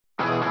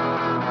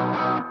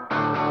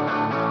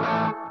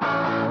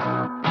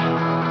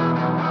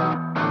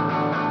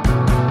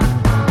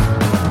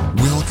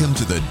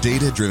the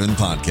Data Driven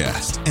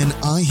Podcast, an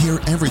I Hear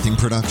Everything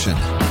production.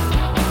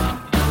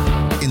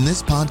 In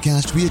this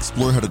podcast, we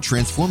explore how to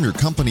transform your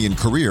company and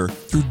career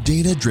through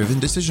data-driven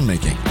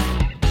decision-making.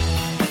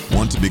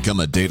 Want to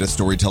become a data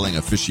storytelling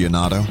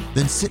aficionado?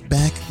 Then sit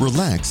back,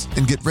 relax,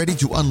 and get ready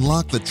to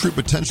unlock the true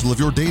potential of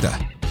your data.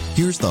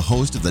 Here's the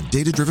host of the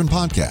Data Driven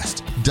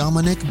Podcast,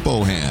 Dominic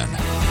Bohan.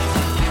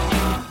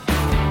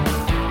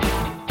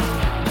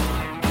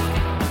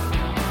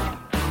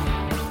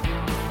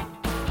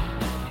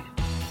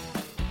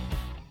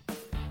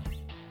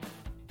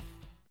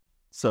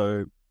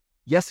 So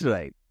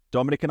yesterday,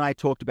 Dominic and I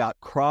talked about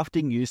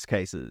crafting use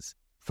cases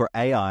for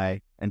AI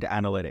and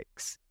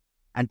analytics.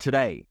 And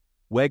today,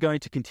 we're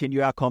going to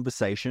continue our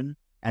conversation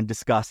and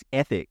discuss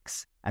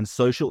ethics and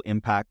social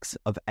impacts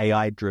of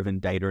AI-driven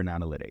data and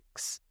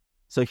analytics.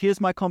 So here's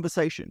my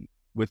conversation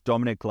with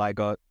Dominic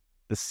Ligot,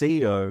 the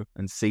CEO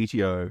and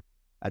CTO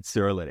at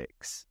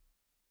CirroLytix.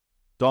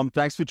 Dom,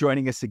 thanks for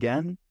joining us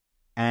again.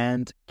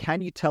 And can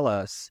you tell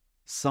us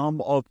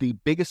some of the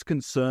biggest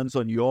concerns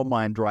on your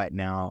mind right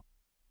now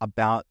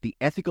about the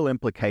ethical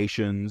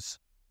implications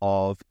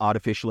of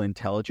artificial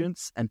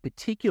intelligence, and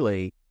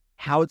particularly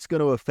how it's going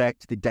to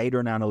affect the data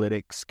and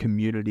analytics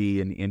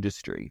community and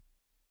industry?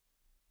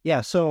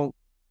 Yeah, so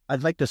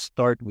I'd like to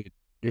start with,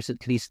 there's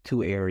at least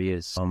two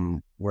areas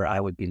where I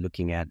would be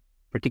looking at,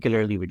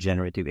 particularly with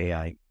generative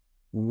AI.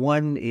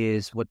 One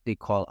is what they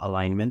call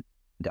alignment,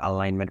 the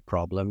alignment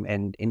problem.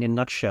 And in a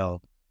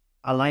nutshell,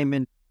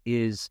 alignment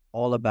is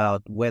all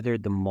about whether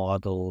the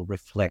model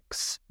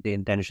reflects the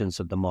intentions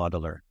of the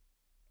modeler.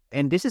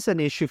 And this is an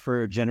issue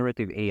for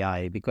generative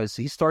AI because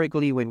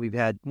historically, when we've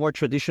had more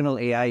traditional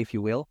AI, if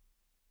you will,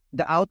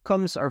 the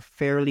outcomes are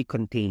fairly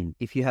contained.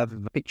 If you have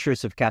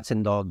pictures of cats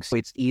and dogs,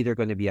 it's either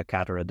going to be a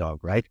cat or a dog,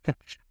 right?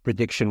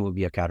 Prediction will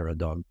be a cat or a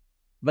dog.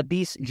 But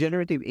these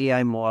generative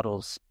AI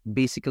models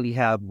basically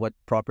have what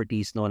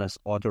properties known as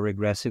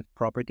autoregressive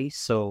properties.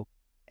 So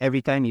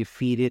every time you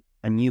feed it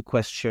a new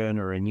question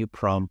or a new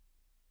prompt,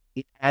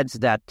 it adds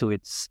that to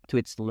its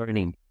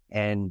learning.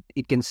 And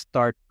it can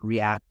start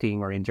reacting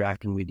or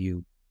interacting with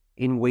you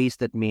in ways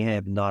that may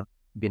have not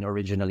been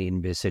originally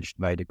envisaged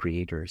by the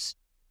creators.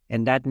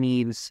 And that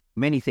means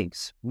many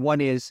things. One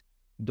is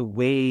the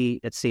way,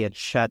 let's say, a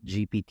chat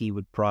GPT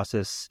would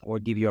process or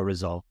give you a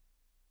result.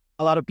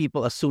 A lot of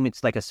people assume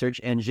it's like a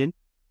search engine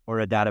or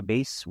a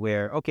database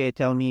where, okay,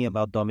 tell me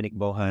about Dominic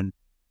Bohan.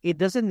 It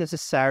doesn't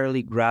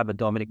necessarily grab a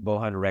Dominic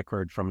Bohan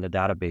record from the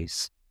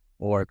database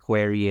or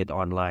query it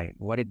online.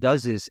 What it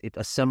does is it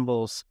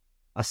assembles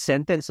a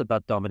sentence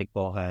about Dominic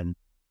Bohan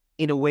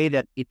in a way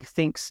that it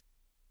thinks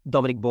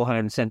Dominic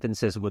Bohan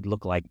sentences would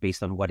look like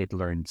based on what it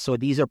learned. So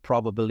these are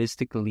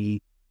probabilistically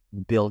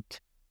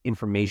built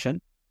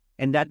information.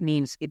 And that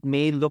means it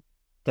may look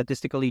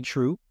statistically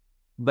true,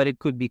 but it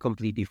could be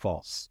completely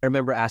false. I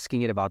remember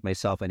asking it about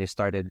myself and I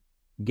started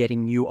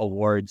getting new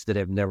awards that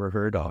I've never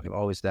heard of.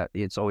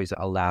 It's always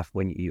a laugh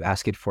when you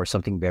ask it for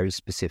something very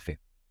specific.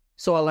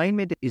 So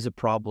alignment is a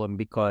problem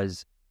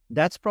because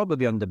that's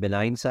probably on the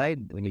benign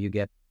side when you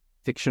get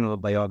fictional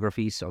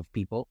biographies of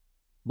people.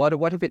 But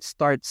what if it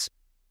starts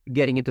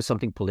getting into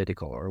something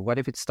political? Or what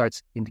if it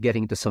starts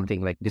getting into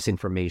something like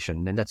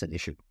disinformation? Then that's an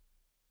issue.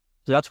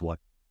 So that's one.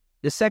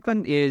 The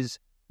second is,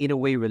 in a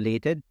way,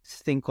 related.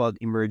 This thing called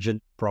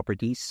emergent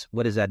properties.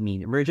 What does that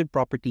mean? Emergent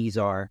properties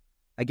are,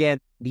 again,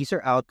 these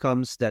are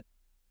outcomes that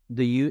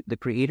the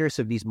creators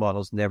of these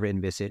models never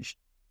envisaged.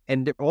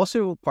 And they're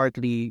also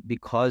partly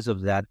because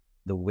of that,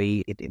 the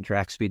way it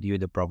interacts with you,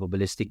 the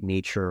probabilistic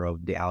nature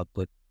of the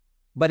output.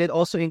 But it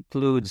also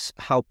includes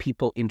how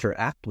people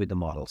interact with the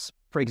models.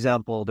 For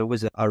example, there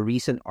was a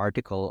recent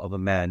article of a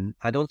man.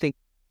 I don't think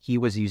he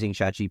was using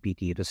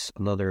ChatGPT. It was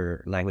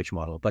another language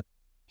model. But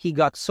he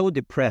got so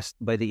depressed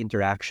by the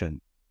interaction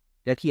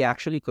that he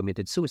actually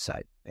committed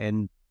suicide.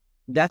 And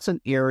that's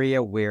an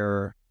area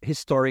where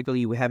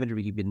historically we haven't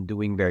really been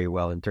doing very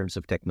well in terms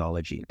of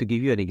technology. To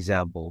give you an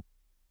example,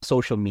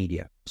 social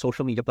media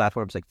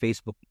platforms like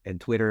Facebook and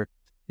Twitter,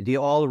 they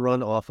all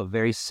run off a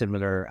very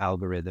similar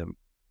algorithm.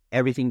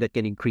 Everything that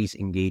can increase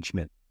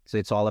engagement. So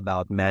it's all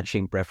about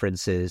matching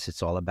preferences.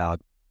 It's all about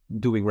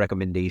doing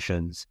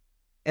recommendations.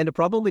 And the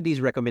problem with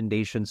these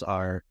recommendations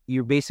are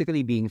you're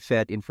basically being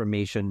fed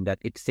information that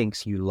it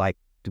thinks you like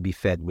to be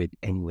fed with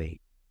anyway.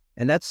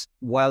 And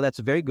while that's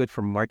very good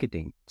for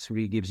marketing, it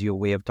really gives you a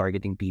way of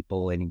targeting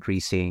people and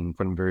increasing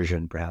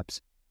conversion perhaps,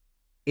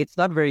 it's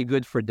not very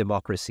good for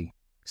democracy.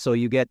 So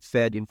you get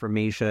fed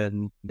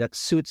information that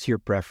suits your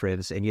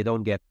preference and you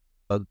don't get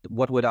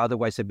what would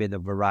otherwise have been a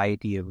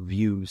variety of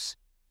views.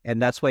 And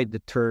that's why the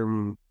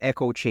term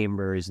echo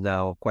chamber is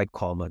now quite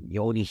common.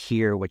 You only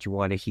hear what you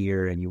want to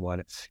hear and you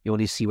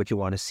only see what you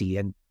want to see.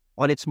 And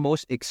on its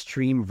most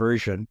extreme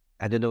version,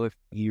 I don't know if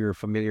you're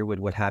familiar with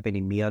what happened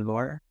in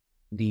Myanmar.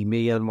 The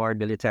Myanmar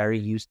military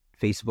used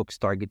Facebook's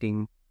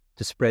targeting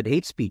to spread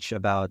hate speech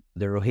about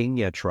the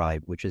Rohingya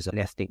tribe, which is an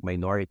ethnic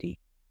minority.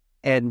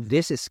 And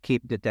this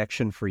escaped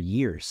detection for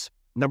years.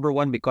 Number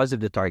one, because of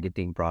the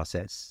targeting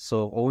process.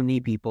 So only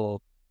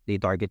people they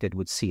targeted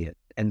would see it.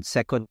 And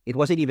second, it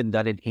wasn't even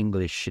done in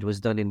English. It was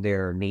done in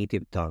their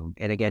native tongue.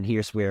 And again,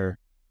 here's where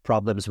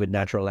problems with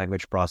natural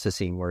language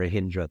processing were a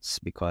hindrance,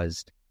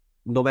 because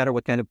no matter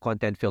what kind of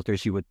content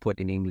filters you would put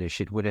in English,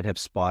 it wouldn't have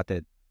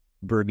spotted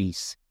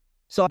Burmese.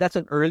 So that's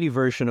an early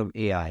version of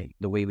AI,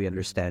 the way we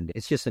understand it.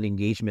 It's just an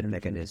engagement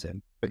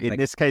mechanism. But in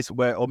this case,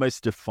 we're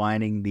almost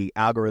defining the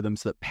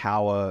algorithms that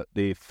power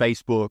the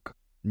Facebook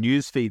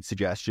newsfeed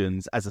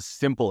suggestions as a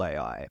simple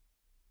AI.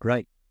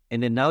 Right.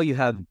 And then now you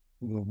have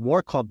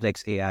more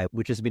complex AI,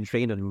 which has been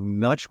trained on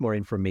much more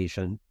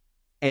information,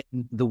 and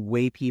the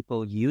way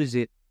people use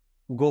it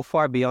go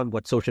far beyond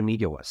what social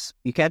media was.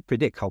 You can't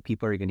predict how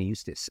people are going to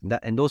use this.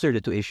 And those are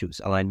the two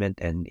issues, alignment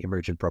and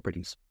emergent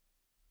properties.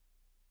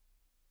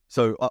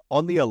 So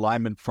on the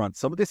alignment front,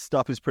 some of this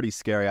stuff is pretty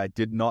scary. I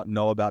did not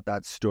know about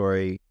that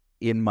story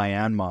in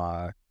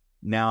Myanmar.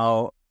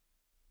 Now,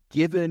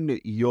 given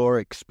your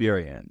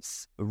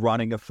experience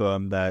running a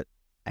firm that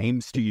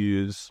aims to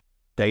use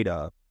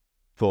data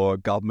for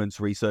governments,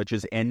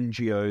 researchers,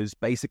 NGOs,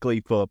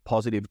 basically for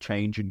positive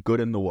change and good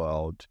in the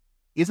world,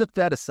 is it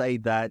fair to say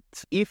that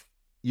if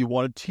you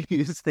wanted to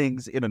use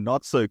things in a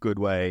not so good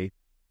way,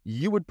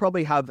 you would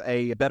probably have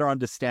a better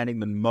understanding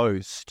than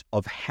most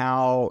of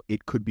how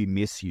it could be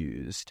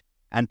misused?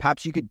 And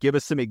perhaps you could give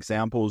us some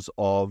examples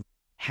of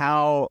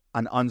how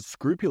an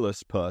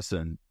unscrupulous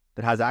person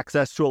that has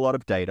access to a lot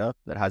of data,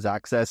 that has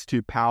access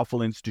to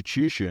powerful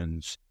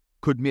institutions,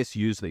 could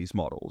misuse these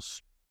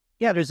models.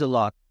 Yeah, there's a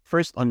lot.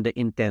 First, on the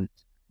intent,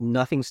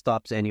 nothing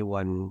stops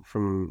anyone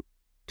from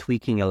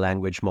tweaking a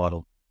language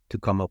model to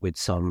come up with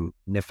some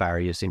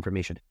nefarious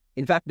information.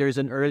 In fact, there's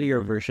an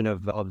earlier version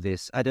of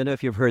this. I don't know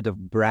if you've heard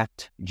of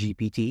Brat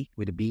GPT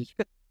with a B.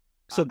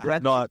 So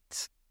Brat,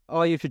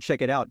 oh, you should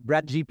check it out.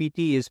 Brat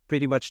GPT is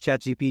pretty much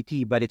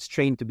ChatGPT, but it's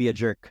trained to be a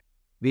jerk.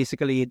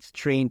 Basically, it's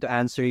trained to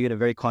answer you in a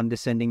very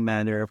condescending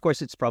manner. Of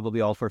course, it's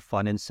probably all for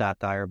fun and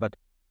satire, but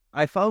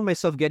I found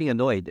myself getting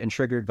annoyed and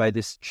triggered by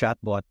this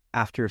chatbot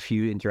after a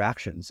few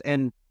interactions.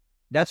 And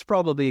that's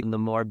probably the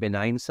more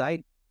benign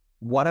side.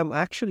 What I'm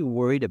actually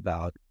worried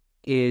about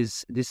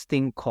is this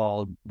thing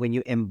called, when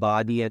you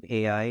embody an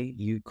AI,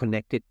 you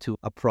connect it to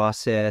a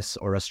process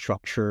or a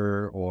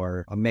structure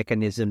or a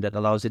mechanism that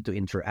allows it to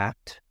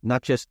interact,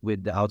 not just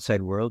with the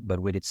outside world,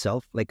 but with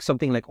itself, like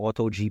something like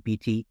Auto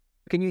GPT.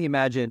 Can you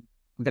imagine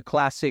the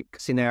classic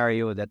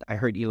scenario that I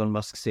heard Elon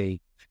Musk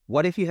say?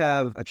 What if you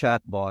have a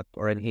chatbot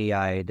or an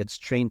AI that's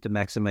trained to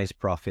maximize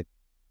profit,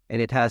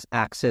 and it has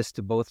access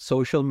to both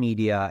social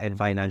media and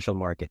financial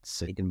markets?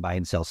 So it can buy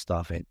and sell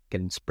stuff and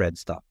can spread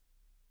stuff.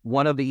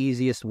 One of the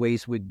easiest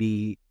ways would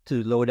be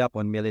to load up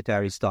on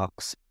military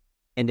stocks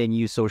and then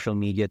use social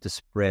media to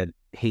spread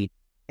hate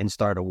and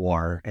start a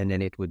war, and then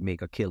it would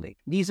make a killing.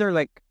 These are,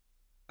 like,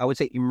 I would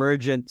say,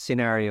 emergent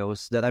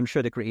scenarios that I'm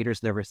sure the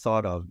creators never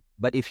thought of.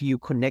 But if you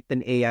connect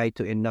an AI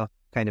to enough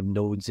kind of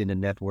nodes in a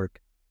network,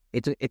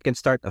 it can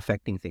start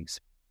affecting things.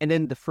 And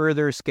then the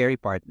further scary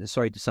part,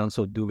 sorry to sound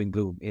so doom and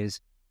gloom, is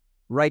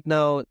right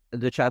now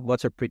the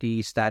chatbots are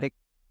pretty static.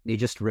 They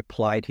just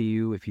reply to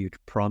you if you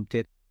prompt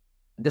it.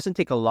 It doesn't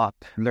take a lot.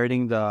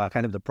 Learning the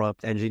kind of the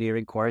prompt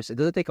engineering course, it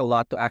doesn't take a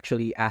lot to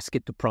actually ask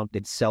it to prompt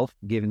itself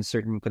given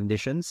certain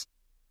conditions,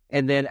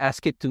 and then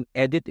ask it to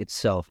edit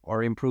itself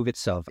or improve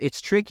itself. It's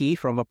tricky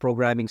from a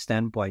programming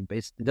standpoint, but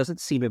it doesn't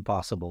seem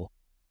impossible.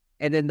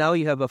 And then now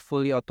you have a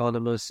fully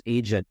autonomous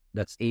agent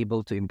that's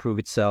able to improve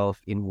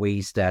itself in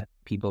ways that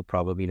people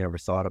probably never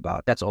thought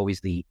about. That's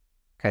always the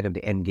kind of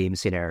the end game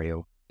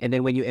scenario. And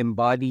then when you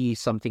embody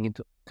something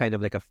into kind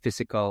of like a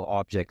physical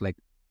object, like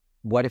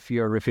what if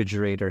your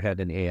refrigerator had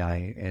an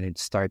AI and it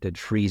started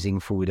freezing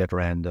food at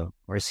random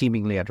or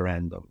seemingly at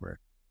random, or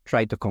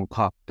tried to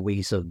concoct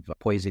ways of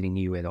poisoning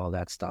you and all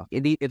that stuff?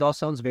 It all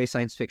sounds very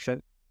science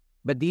fiction,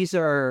 but these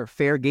are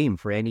fair game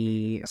for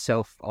any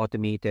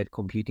self-automated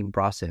computing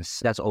process.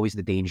 That's always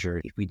the danger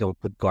if we don't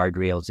put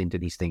guardrails into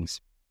these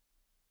things.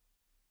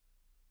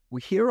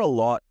 We hear a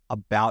lot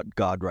about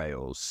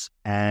guardrails,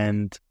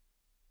 and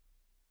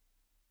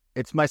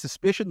it's my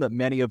suspicion that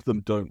many of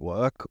them don't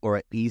work or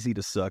are easy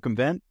to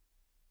circumvent.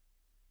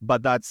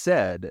 But that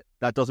said,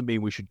 that doesn't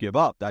mean we should give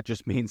up. That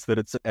just means that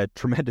it's a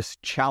tremendous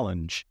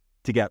challenge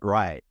to get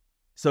right.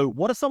 So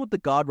what are some of the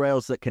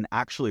guardrails that can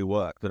actually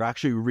work, that are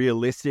actually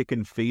realistic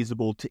and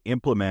feasible to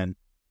implement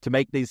to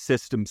make these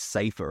systems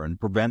safer and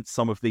prevent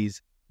some of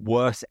these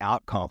worse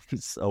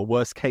outcomes or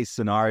worst case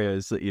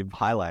scenarios that you've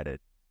highlighted?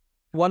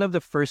 One of the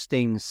first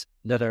things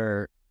that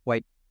are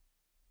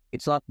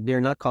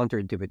they're not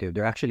counterintuitive,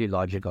 they're actually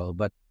logical.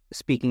 But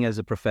speaking as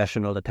a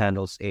professional that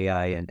handles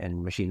AI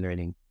and machine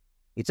learning,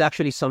 it's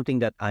actually something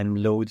that I'm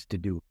loath to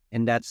do,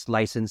 and that's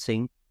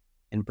licensing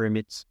and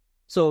permits.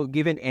 So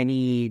given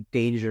any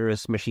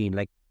dangerous machine,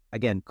 like,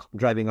 again,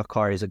 driving a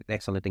car is an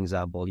excellent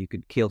example. You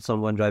could kill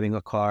someone driving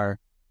a car,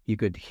 you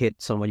could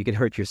hit someone, you could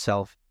hurt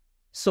yourself.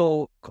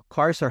 So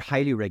cars are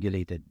highly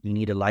regulated. You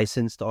need a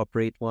license to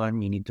operate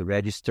one, you need to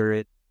register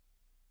it.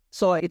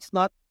 So it's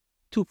not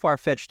too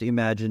far-fetched to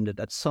imagine that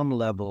at some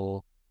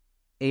level,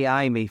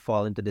 AI may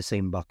fall into the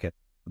same bucket.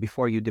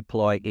 Before you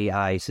deploy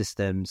AI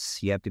systems,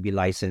 you have to be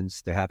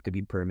licensed, there have to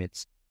be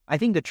permits. I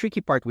think the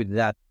tricky part with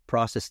that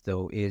process,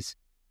 though, is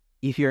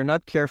if you're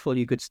not careful,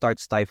 you could start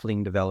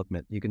stifling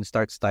development. You can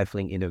start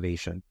stifling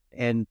innovation.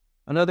 And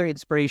another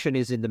inspiration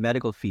is in the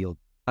medical field.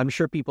 I'm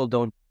sure people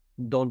don't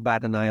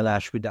bat an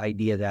eyelash with the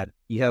idea that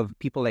you have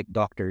people like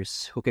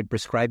doctors who can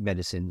prescribe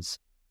medicines,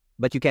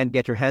 but you can't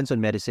get your hands on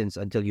medicines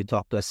until you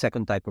talk to a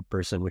second type of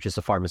person, which is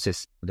a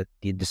pharmacist that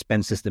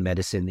dispenses the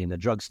medicine in a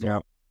drugstore. Yeah.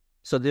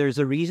 So there's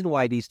a reason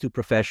why these two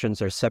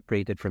professions are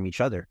separated from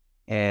each other.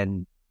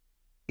 And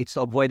it's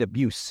to avoid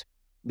abuse,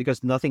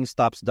 because nothing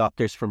stops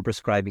doctors from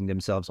prescribing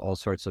themselves all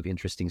sorts of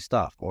interesting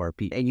stuff.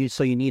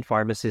 So you need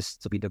pharmacists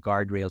to be the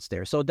guardrails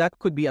there. So that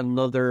could be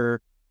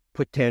another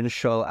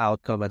potential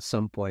outcome at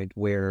some point,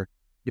 where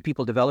the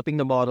people developing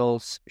the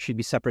models should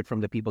be separate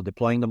from the people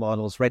deploying the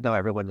models. Right now,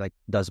 everyone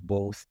does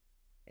both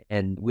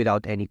and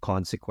without any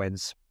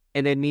consequence.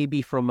 And then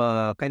maybe from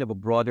a kind of a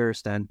broader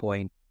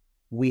standpoint,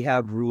 we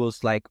have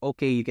rules like,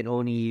 okay, you can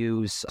only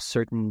use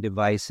certain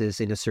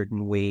devices in a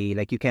certain way.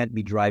 Like you can't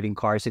be driving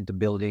cars into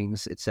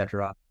buildings,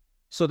 etc.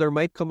 So there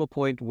might come a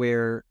point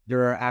where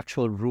there are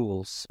actual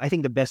rules. I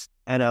think the best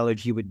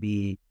analogy would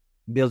be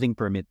building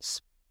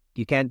permits.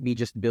 You can't be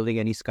just building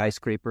any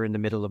skyscraper in the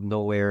middle of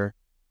nowhere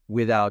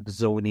without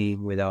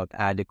zoning, without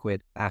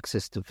adequate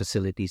access to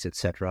facilities,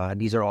 etc.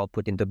 And these are all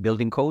put into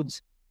building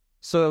codes.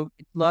 So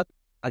it's not,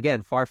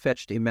 again,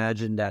 far-fetched to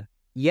imagine that,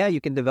 yeah,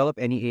 you can develop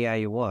any AI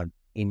you want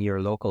in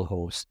your local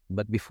host,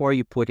 but before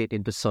you put it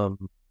into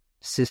some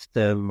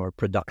system or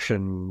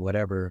production,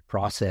 whatever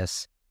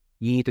process,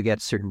 you need to get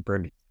certain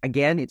permits.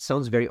 Again, it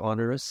sounds very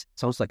onerous. It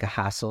sounds like a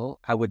hassle.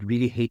 I would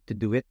really hate to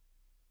do it.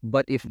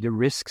 But if the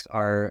risks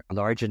are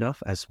large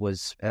enough, as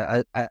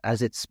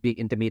it's being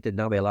intimated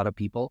now by a lot of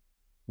people,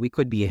 we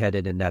could be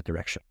headed in that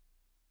direction.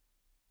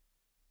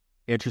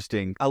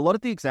 Interesting. A lot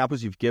of the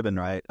examples you've given,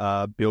 right?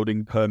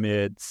 Building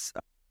permits,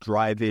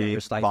 driving,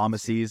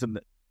 pharmacies, and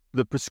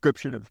the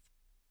prescription of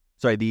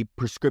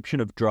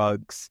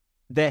drugs,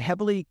 they're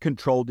heavily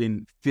controlled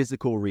in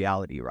physical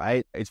reality,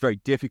 right? It's very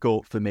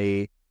difficult for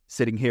me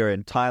sitting here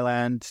in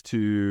Thailand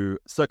to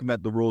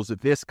circumvent the rules of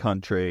this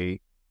country.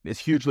 It's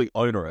hugely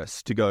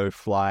onerous to go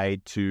fly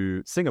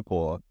to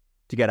Singapore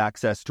to get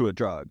access to a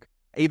drug.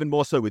 Even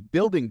more so with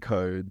building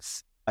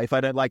codes. If I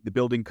don't like the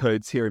building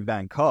codes here in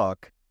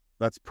Bangkok,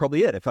 that's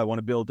probably it if I want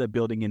to build a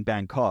building in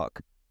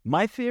Bangkok.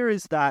 My fear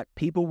is that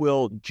people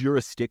will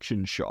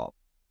jurisdiction shop.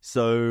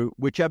 So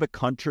whichever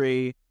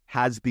country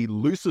has the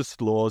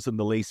loosest laws and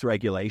the least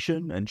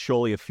regulation, and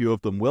surely a few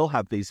of them will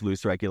have these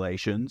loose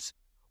regulations,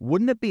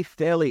 wouldn't it be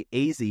fairly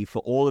easy for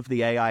all of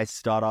the AI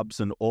startups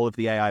and all of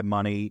the AI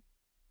money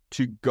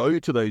to go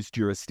to those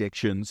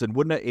jurisdictions? And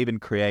wouldn't it even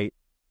create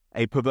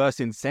a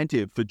perverse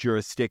incentive for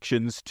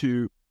jurisdictions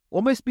to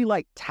almost be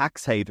like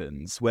tax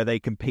havens where they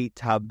compete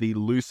to have the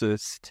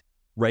loosest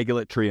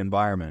regulatory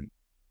environment?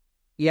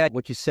 Yeah,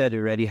 what you said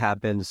already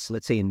happens,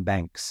 let's say in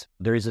banks.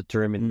 There is a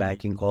term in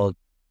banking called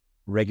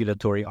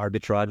regulatory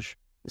arbitrage.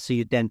 So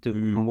you tend to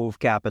move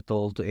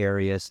capital to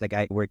areas, like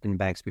I worked in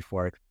banks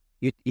before.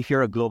 If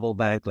you're a global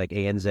bank like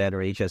ANZ or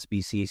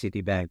HSBC,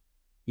 Citibank,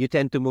 you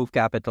tend to move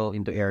capital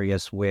into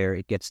areas where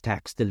it gets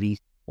taxed the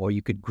least, or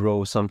you could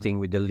grow something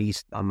with the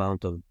least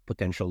amount of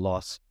potential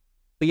loss.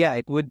 But yeah,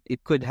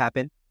 it could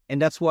happen. And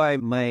that's why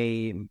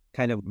my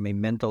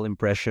mental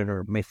impression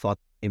or my thought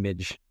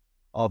image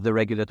of the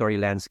regulatory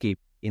landscape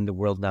in the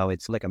world now,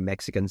 it's like a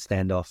Mexican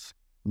standoff.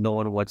 No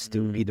one wants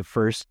to be the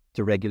first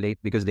to regulate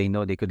because they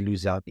know they could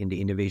lose out in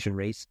the innovation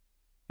race.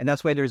 And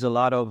that's why there's a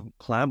lot of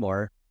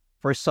clamor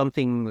for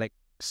something like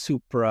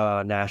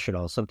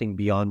supranational, something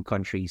beyond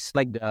countries,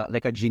 like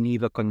a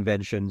Geneva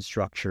Convention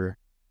structure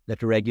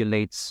that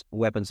regulates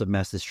weapons of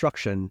mass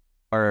destruction,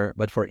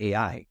 but for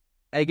AI.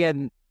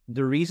 Again,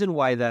 the reason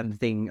why that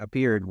thing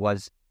appeared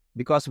was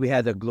because we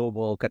had a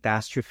global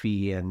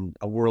catastrophe and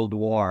a world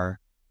war,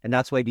 and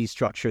that's why these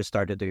structures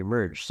started to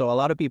emerge. So a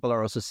lot of people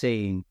are also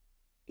saying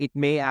it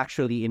may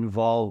actually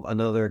involve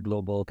another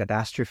global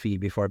catastrophe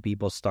before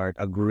people start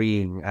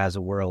agreeing as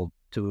a world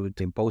to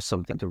impose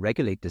something to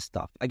regulate this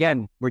stuff.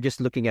 Again, we're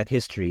just looking at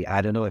history.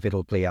 I don't know if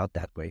it'll play out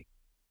that way.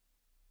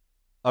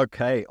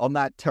 Okay, on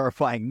that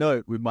terrifying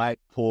note, we might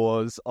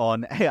pause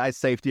on AI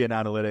safety and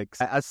analytics.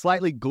 A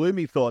slightly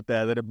gloomy thought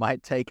there that it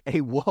might take a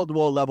World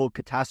War level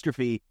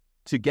catastrophe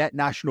to get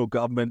national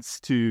governments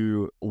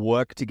to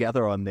work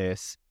together on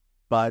this.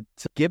 But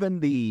given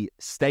the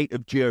state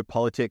of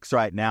geopolitics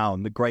right now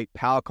and the great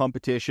power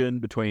competition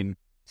between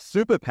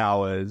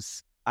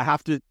superpowers, I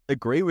have to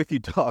agree with you,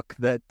 Doc,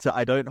 that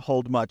I don't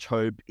hold much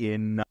hope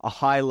in a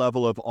high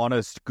level of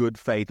honest, good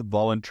faith,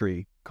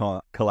 voluntary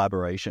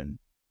collaboration.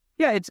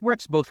 Yeah, it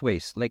works both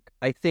ways. Like,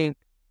 I think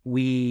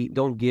we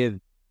don't give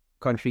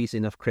countries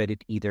enough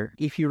credit either.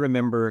 If you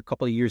remember, a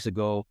couple of years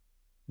ago,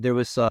 there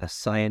was a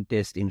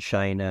scientist in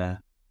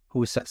China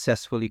who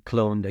successfully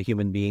cloned a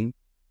human being.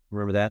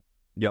 Remember that?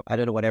 Yep. I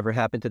don't know whatever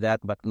happened to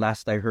that, but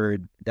last I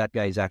heard, that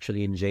guy is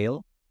actually in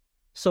jail.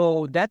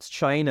 So that's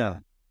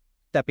China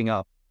stepping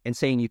up and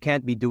saying you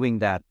can't be doing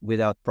that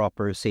without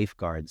proper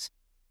safeguards.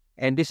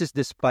 And this is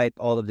despite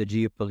all of the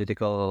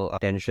geopolitical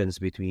tensions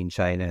between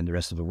China and the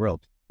rest of the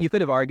world. You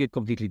could have argued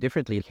completely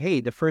differently. Hey,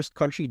 the first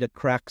country that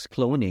cracks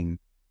cloning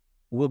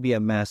will be a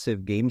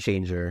massive game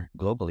changer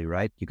globally,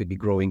 right? You could be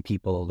growing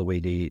people the way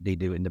they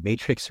do in the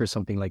Matrix or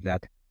something like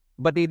that.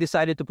 But they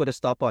decided to put a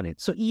stop on it.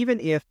 So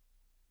even if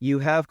you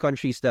have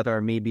countries that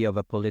are maybe of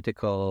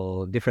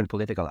a different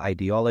political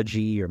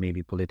ideology or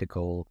maybe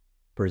political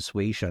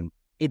persuasion,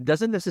 it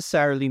doesn't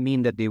necessarily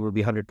mean that they will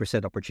be 100%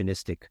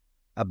 opportunistic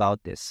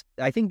about this.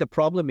 I think the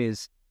problem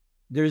is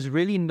there's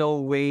really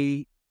no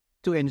way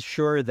to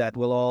ensure that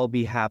we'll all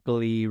be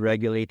happily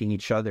regulating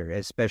each other,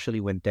 especially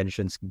when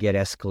tensions get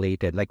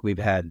escalated, like we've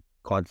had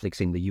conflicts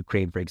in the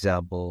Ukraine, for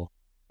example,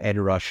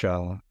 and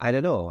Russia. I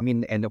don't know. I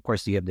mean, and of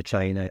course you have the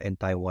China and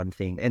Taiwan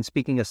thing. And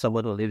speaking as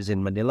someone who lives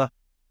in Manila,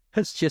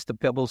 it's just a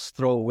pebble's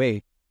throw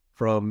away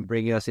from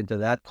bringing us into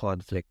that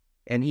conflict.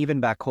 And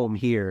even back home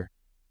here,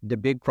 the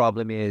big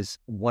problem is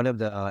one of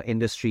the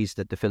industries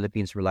that the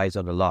Philippines relies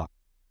on a lot,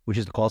 which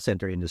is the call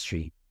center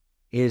industry,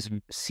 is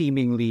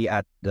seemingly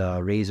at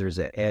the razor's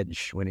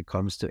edge when it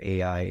comes to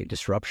AI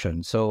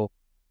disruption. So,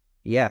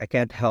 yeah, I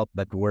can't help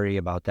but worry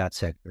about that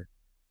sector.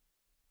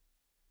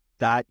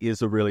 That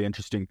is a really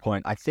interesting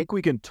point. I think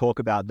we can talk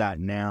about that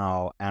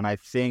now. And I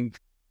think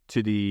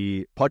to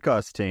the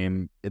podcast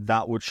team,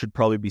 that should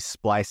probably be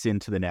spliced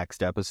into the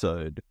next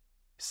episode.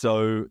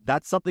 So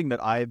that's something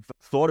that I've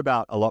thought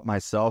about a lot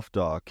myself,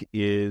 Doc,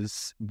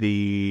 is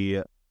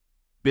the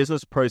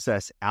business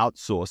process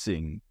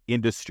outsourcing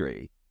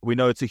industry. We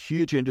know it's a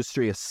huge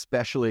industry,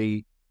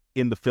 especially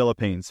in the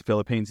Philippines. The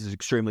Philippines is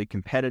extremely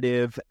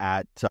competitive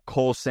at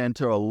call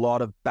center, a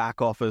lot of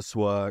back office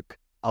work,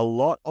 a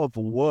lot of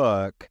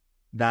work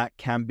that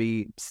can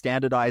be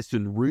standardized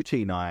and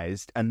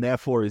routinized, and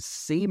therefore is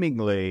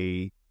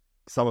seemingly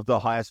some of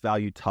the highest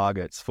value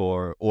targets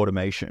for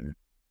automation.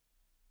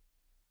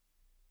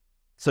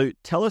 So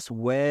tell us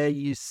where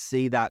you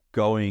see that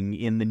going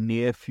in the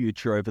near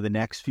future over the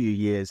next few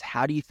years.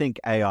 How do you think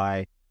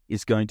AI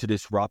is going to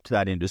disrupt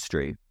that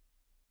industry?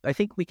 I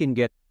think we can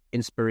get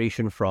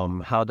inspiration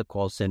from how the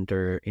call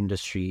center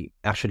industry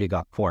actually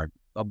got formed.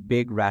 A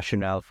big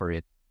rationale for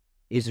it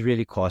is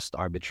really cost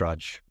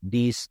arbitrage.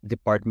 These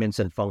departments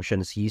and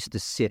functions used to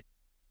sit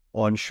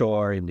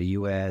onshore in the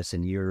US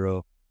and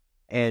Europe,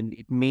 and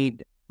it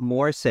made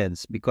more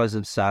sense because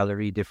of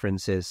salary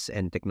differences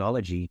and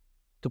technology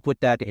to put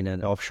that in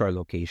an offshore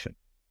location.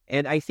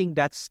 And I think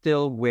that's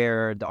still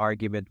where the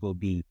argument will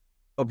be.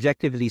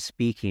 Objectively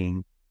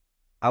speaking,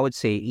 I would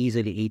say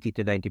easily 80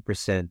 to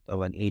 90%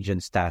 of an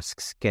agent's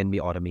tasks can be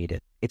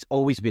automated. It's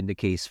always been the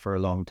case for a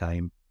long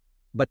time.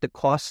 But the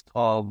cost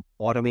of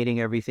automating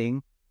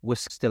everything was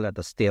still at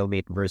a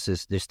stalemate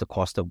versus just the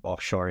cost of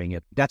offshoring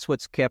it. That's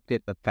what's kept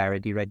it at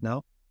parity right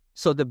now.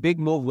 So the big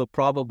move will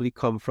probably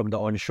come from the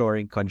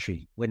onshoring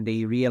country when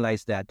they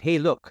realize that, hey,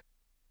 look,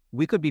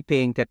 we could be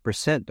paying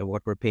 10% of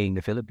what we're paying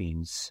the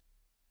Philippines.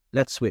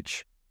 Let's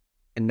switch.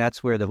 And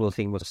that's where the whole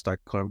thing will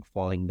start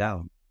falling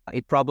down.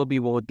 It probably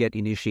won't get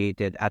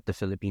initiated at the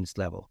Philippines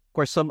level. Of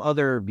course, some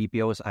other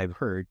BPOs I've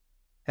heard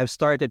have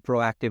started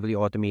proactively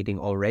automating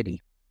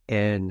already.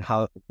 And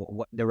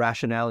what the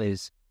rationale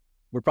is,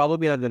 we're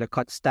probably not going to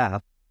cut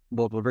staff,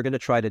 but what we're going to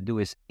try to do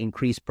is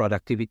increase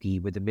productivity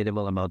with a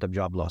minimal amount of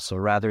job loss. So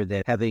rather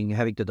than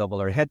having to double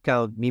our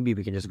headcount, maybe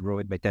we can just grow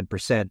it by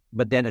 10%,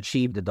 but then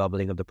achieve the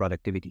doubling of the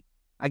productivity.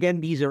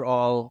 Again, these are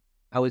all,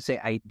 I would say,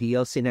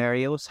 ideal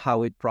scenarios.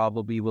 How it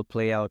probably will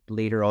play out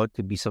later on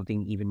could be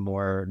something even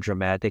more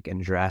dramatic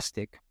and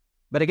drastic.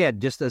 But again,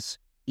 just as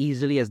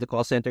easily as the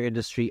call center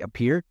industry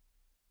appeared,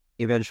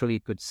 eventually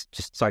it could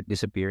just start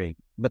disappearing.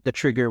 But the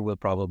trigger will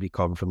probably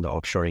come from the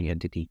offshoring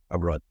entity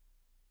abroad.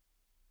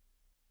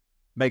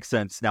 Makes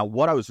sense. Now,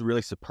 what I was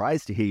really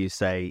surprised to hear you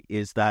say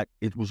is that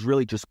it was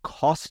really just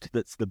cost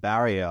that's the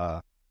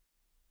barrier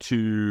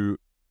to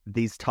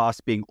these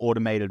tasks being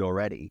automated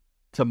already.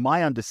 To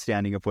my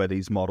understanding of where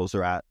these models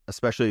are at,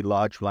 especially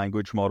large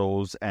language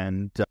models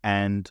and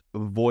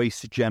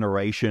voice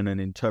generation and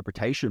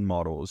interpretation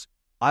models,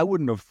 I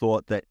wouldn't have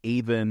thought that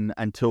even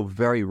until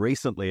very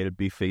recently it'd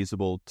be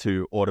feasible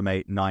to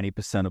automate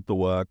 90% of the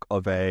work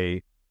of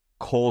a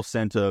call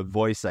center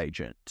voice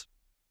agent.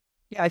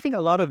 Yeah, I think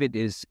a lot of it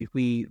is, if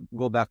we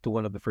go back to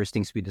one of the first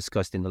things we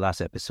discussed in the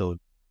last episode,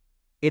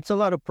 it's a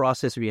lot of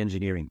process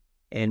reengineering.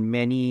 And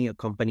many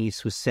companies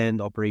who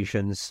send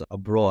operations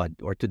abroad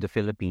or to the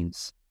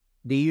Philippines,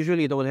 they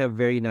usually don't have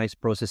very nice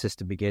processes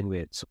to begin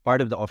with. So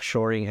part of the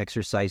offshoring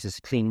exercise is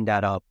cleaning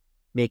that up,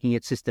 making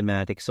it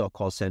systematic so a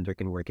call center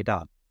can work it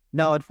out.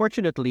 Now,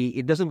 unfortunately,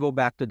 it doesn't go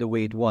back to the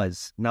way it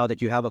was now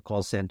that you have a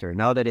call center,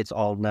 now that it's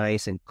all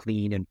nice and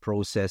clean and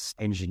process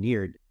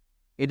engineered.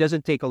 It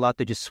doesn't take a lot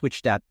to just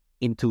switch that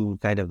into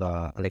kind of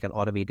like an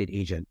automated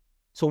agent.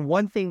 So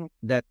one thing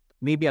that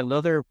maybe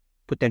another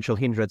potential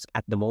hindrance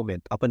at the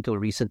moment, up until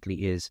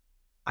recently, is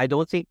I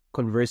don't think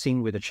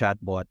conversing with a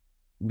chatbot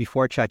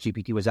before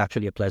ChatGPT was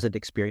actually a pleasant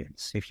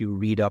experience. If you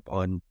read up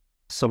on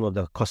some of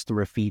the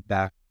customer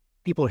feedback,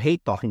 people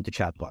hate talking to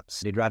chatbots.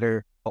 They'd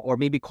rather, or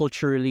maybe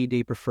culturally,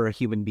 they prefer a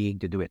human being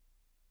to do it.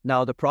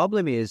 Now, the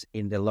problem is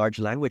in the large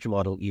language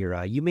model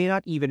era, you may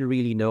not even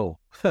really know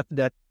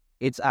that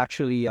It's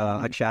actually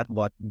a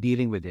chatbot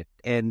dealing with it.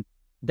 And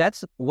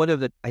that's one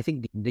of I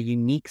think, the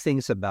unique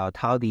things about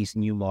how these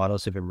new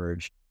models have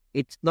emerged.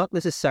 It's not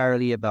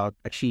necessarily about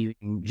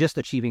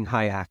achieving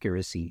high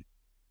accuracy.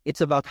 It's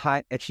about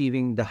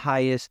achieving the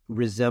highest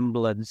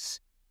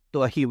resemblance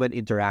to a human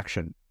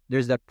interaction.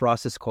 There's that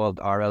process called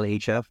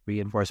RLHF,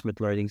 reinforcement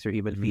learning through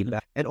human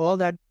feedback. And all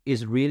that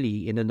is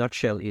really, in a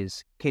nutshell,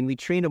 is can we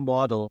train a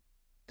model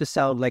to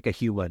sound like a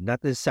human,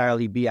 not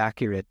necessarily be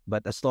accurate,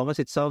 but as long as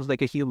it sounds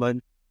like a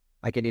human,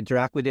 I can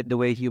interact with it the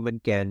way a human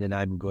can, and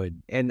I'm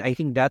good. And I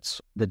think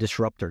that's the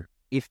disruptor.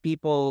 If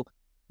people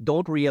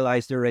don't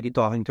realize they're already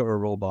talking to a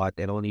robot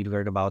and only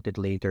learn about it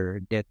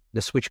later, that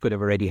the switch could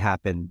have already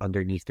happened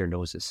underneath their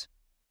noses.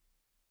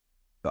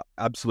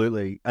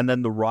 Absolutely. And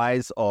then the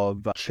rise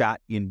of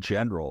chat in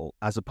general,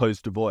 as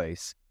opposed to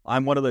voice.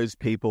 I'm one of those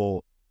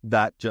people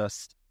that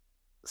just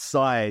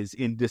sighs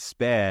in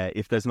despair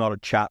if there's not a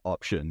chat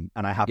option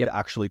and I have to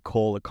actually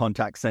call a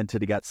contact center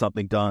to get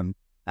something done.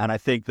 And I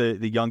think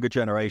the younger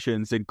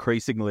generations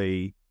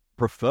increasingly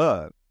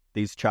prefer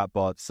these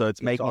chatbots. So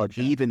it's making it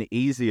even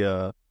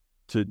easier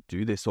to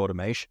do this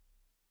automation.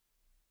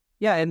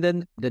 Yeah, and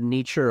then the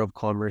nature of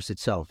commerce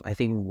itself. I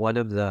think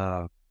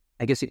I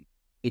guess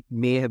it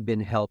may have been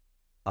helped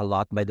a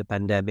lot by the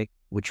pandemic,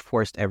 which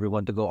forced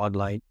everyone to go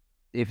online.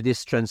 If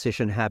this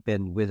transition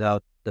happened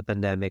without the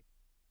pandemic,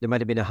 there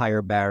might have been a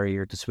higher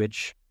barrier to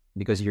switch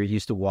because you're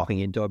used to walking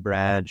into a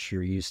branch,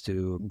 you're used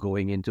to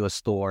going into a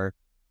store.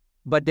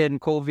 But then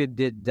COVID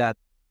did that.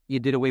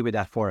 It did away with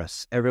that for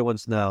us.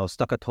 Everyone's now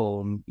stuck at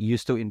home,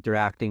 used to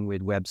interacting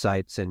with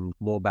websites and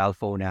mobile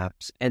phone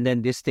apps. And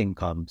then this thing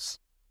comes.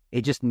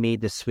 It just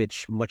made the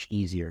switch much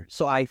easier.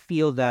 So I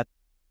feel that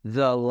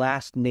the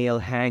last nail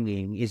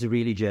hanging is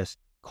really just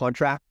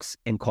contracts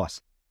and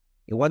costs.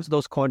 And once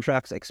those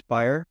contracts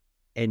expire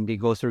and they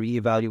go through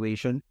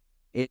reevaluation,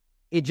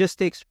 it just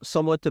takes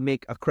someone to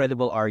make a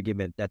credible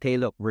argument that, hey,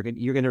 look,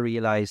 you're going to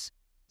realize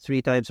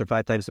 3 times or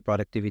 5 times the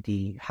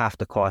productivity, half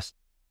the cost.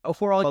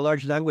 For all, a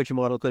large language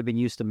model could have been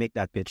used to make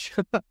that pitch.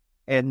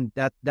 And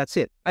that's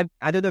it.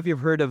 I don't know if you've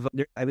heard of,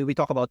 we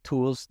talk about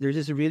tools. There's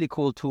this really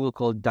cool tool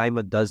called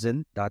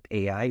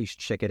dimeadozen.ai. You should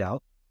check it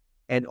out.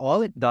 And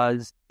all it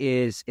does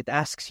is it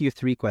asks you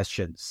 3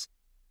 questions.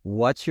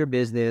 What's your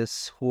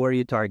business? Who are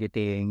you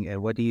targeting?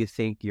 And what do you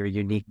think your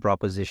unique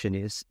proposition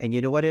is? And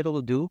you know what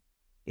it'll do?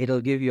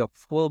 It'll give you a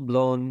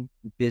full-blown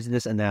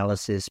business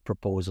analysis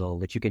proposal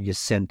that you can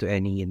just send to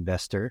any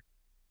investor.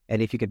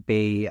 And if you could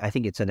pay, I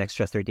think it's an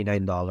extra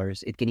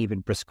 $39, it can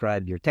even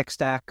prescribe your tech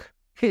stack.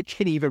 It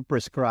can even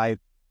prescribe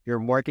your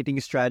marketing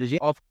strategy.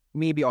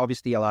 Maybe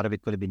obviously a lot of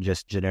it could have been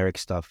just generic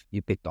stuff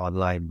you picked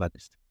online, but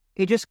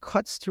it just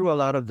cuts through a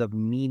lot of the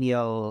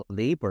menial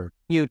labor.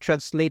 You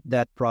translate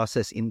that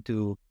process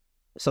into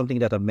something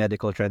that a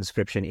medical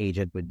transcription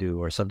agent would do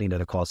or something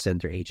that a call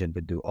center agent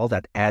would do. All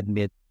that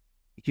admin,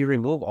 if you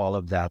remove all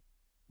of that,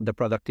 the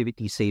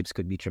productivity saves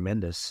could be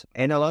tremendous.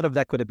 And a lot of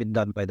that could have been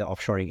done by the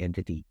offshoring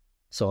entity.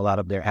 So a lot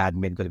of their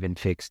admin could have been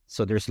fixed.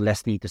 So there's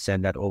less need to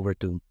send that over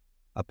to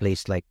a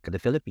place like the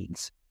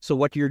Philippines. So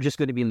what you're just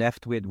going to be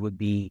left with would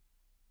be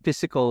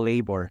physical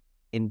labor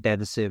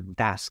intensive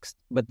tasks.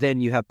 But then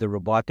you have the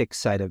robotics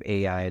side of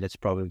AI that's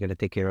probably going to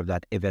take care of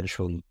that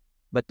eventually.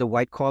 But the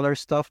white collar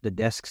stuff, the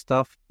desk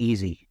stuff,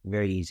 easy,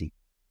 very easy.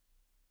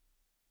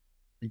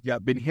 Yeah,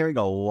 I've been hearing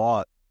a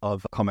lot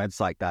of comments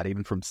like that,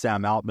 even from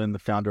Sam Altman, the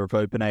founder of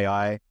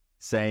OpenAI,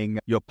 saying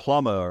your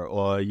plumber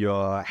or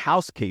your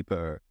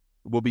housekeeper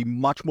will be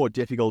much more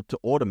difficult to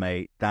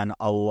automate than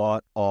a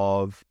lot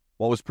of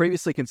what was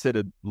previously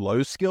considered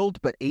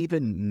low-skilled, but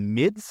even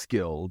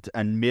mid-skilled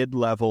and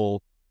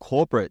mid-level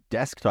corporate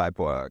desk type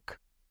work.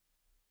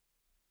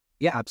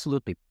 Yeah,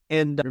 absolutely.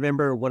 And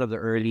remember, one of the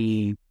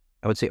early,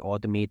 I would say,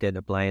 automated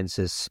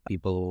appliances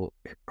people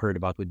heard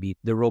about would be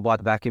the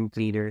robot vacuum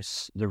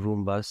cleaners, the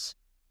Roombas.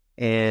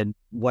 And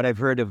what I've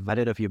heard of, I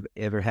don't know if you've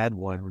ever had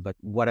one, but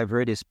what I've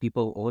heard is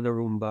people own a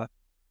Roomba.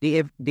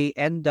 They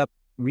end up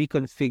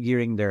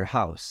reconfiguring their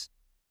house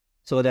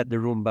so that the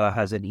Roomba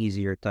has an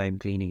easier time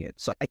cleaning it.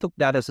 So I took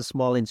that as a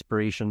small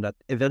inspiration that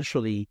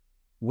eventually,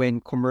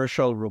 when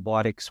commercial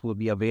robotics will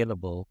be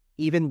available,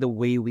 even the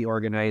way we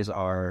organize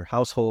our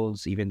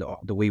households, even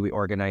the way we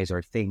organize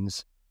our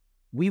things,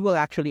 we will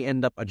actually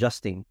end up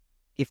adjusting,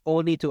 if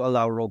only to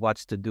allow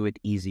robots to do it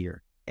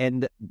easier.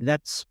 And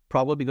that's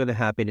probably going to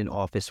happen in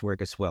office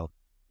work as well.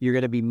 You're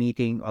going to be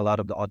meeting a lot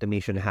of the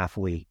automation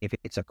halfway. If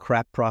it's a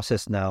crap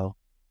process now,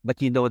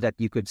 but you know that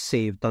you could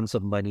save tons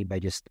of money by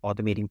just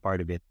automating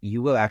part of it,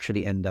 you will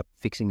actually end up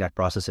fixing that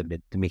process a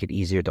bit to make it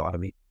easier to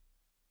automate.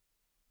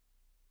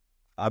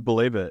 I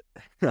believe it.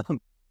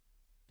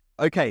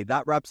 Okay,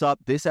 that wraps up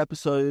this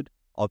episode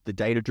of the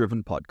Data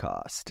Driven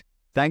Podcast.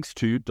 Thanks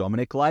to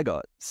Dominic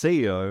Ligot,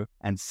 CEO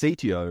and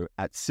CTO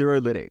at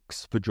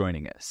CirroLytix, for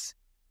joining us.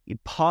 In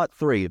part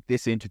 3 of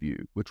this interview,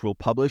 which we'll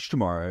publish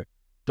tomorrow,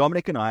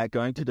 Dominic and I are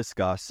going to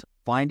discuss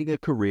finding a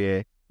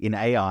career in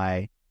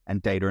AI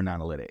and data and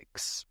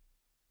analytics.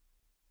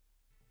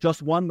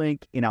 Just one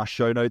link in our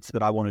show notes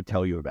that I want to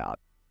tell you about.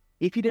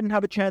 If you didn't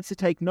have a chance to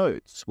take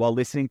notes while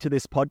listening to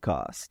this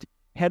podcast,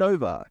 head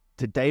over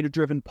to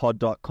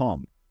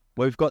datadrivenpod.com,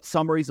 where we've got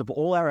summaries of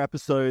all our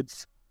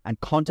episodes and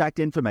contact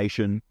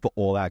information for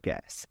all our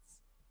guests.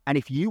 And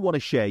if you want to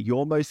share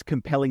your most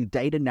compelling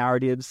data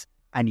narratives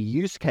and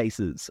use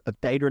cases of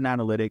data and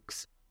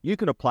analytics, you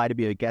can apply to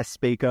be a guest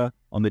speaker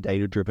on the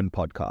Data Driven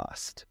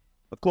podcast.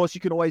 Of course,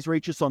 you can always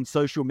reach us on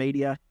social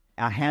media.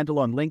 Our handle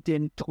on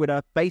LinkedIn,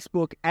 Twitter,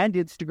 Facebook, and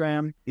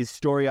Instagram is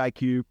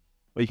StoryIQ,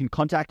 or you can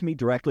contact me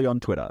directly on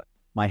Twitter.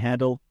 My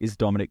handle is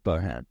Dominic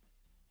Bohan.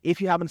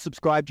 If you haven't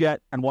subscribed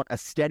yet and want a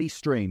steady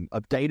stream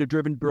of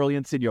data-driven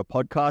brilliance in your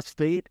podcast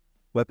feed,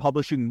 we're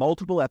publishing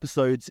multiple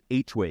episodes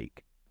each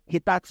week.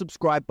 Hit that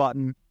subscribe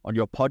button on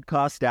your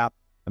podcast app,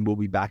 and we'll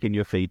be back in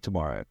your feed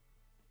tomorrow.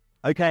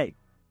 Okay,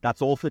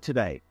 that's all for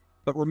today.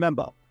 But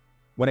remember,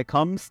 when it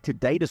comes to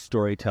data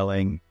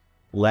storytelling,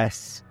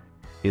 less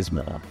is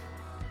more.